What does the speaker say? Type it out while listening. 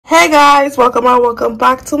Hey guys, welcome and welcome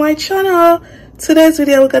back to my channel. Today's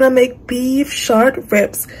video we're gonna make beef short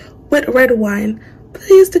ribs with red wine.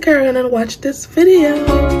 Please stick around and watch this video.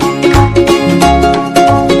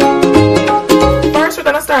 First we're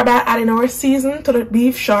gonna start by adding our season to the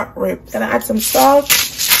beef short ribs. Gonna add some salt.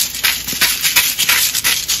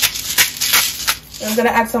 I'm gonna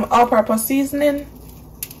add some all-purpose seasoning.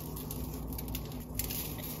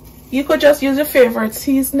 You could just use your favorite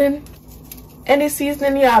seasoning. Any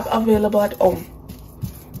seasoning you have available at home.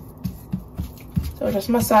 So just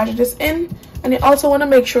massage this in, and you also want to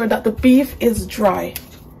make sure that the beef is dry.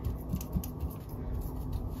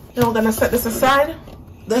 Now we're gonna set this aside.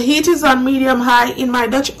 The heat is on medium high. In my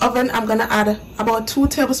Dutch oven I'm gonna add about 2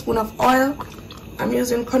 tablespoons of oil. I'm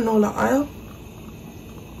using canola oil.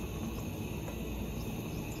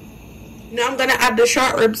 Now I'm gonna add the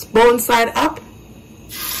short ribs bone side up.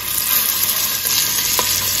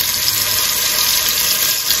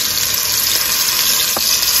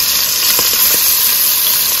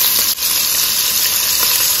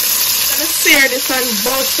 Sear this on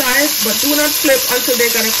both sides, but do not flip until they're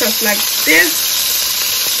gonna crust like this.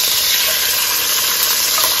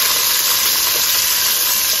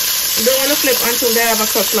 You don't want to flip until they have a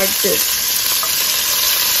crust like this.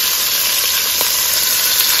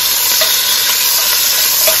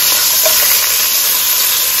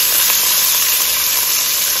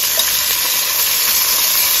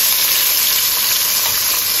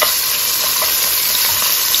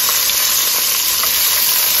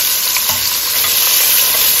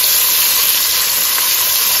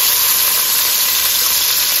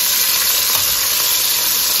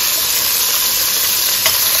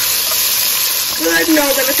 Good, now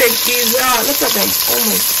we're gonna take these out. Look at them. Oh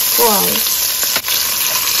my god.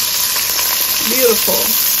 Beautiful.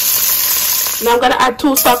 Now I'm gonna add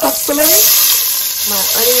 2 stalks of celery, my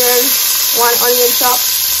onion, 1 onion chop,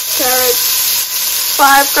 carrot,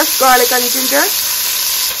 5 crushed garlic and ginger.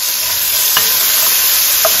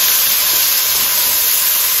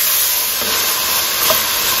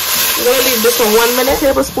 I'm gonna leave this for 1 minute.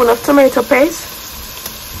 Tablespoon of tomato paste.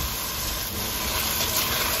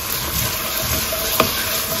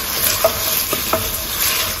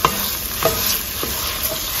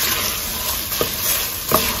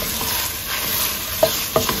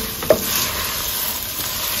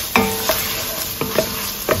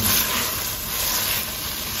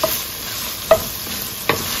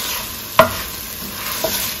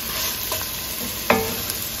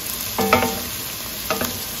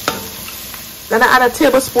 Then I add a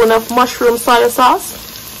tablespoon of mushroom soya sauce.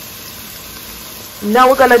 Now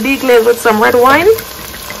we're gonna deglaze with some red wine.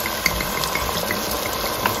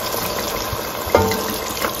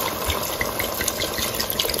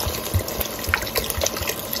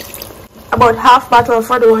 About half bottle of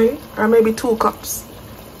red wine, or maybe 2 cups.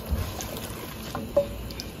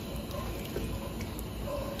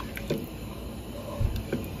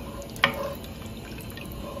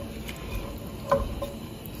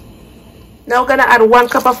 Now we're gonna add 1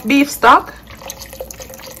 cup of beef stock.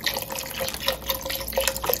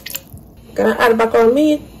 Gonna add back our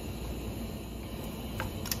meat.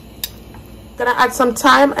 Gonna add some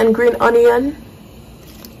thyme and green onion.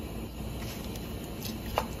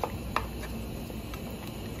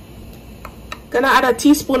 Gonna add a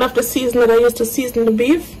teaspoon of the seasoning that I used to season the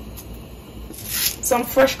beef. Some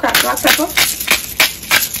fresh cracked black pepper.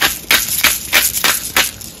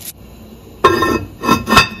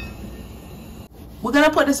 We're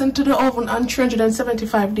gonna put this into the oven on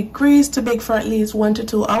 375 degrees to bake for at least 1 to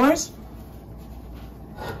 2 hours.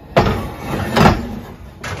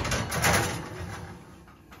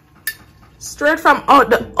 Straight from out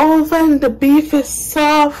the oven, the beef is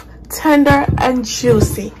soft, tender, and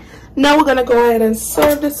juicy. Now we're gonna go ahead and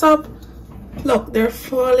serve this up. Look, they're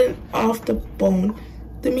falling off the bone.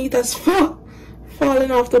 The meat has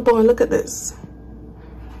fallen off the bone. Look at this.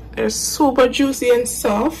 They're super juicy and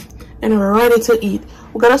soft and ready to eat.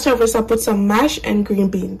 We're gonna serve this up with some mash and green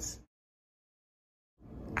beans.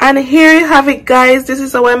 And here you have it, guys. This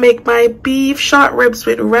is how I make my beef short ribs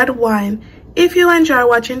with red wine. If you enjoy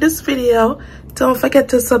watching this video, don't forget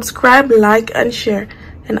to subscribe, like, and share.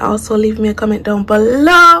 And also leave me a comment down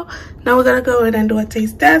below. Now we're gonna go ahead and do a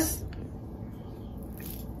taste test.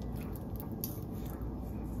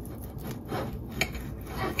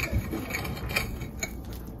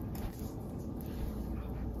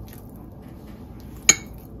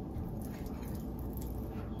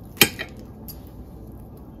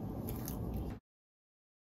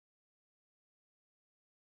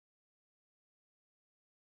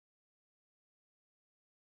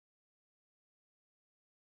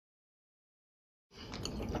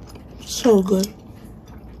 So good.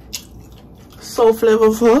 so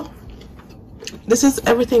flavorful. This is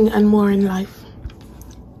everything and more in life.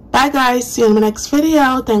 Bye guys, see you in the next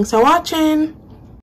video. Thanks for watching.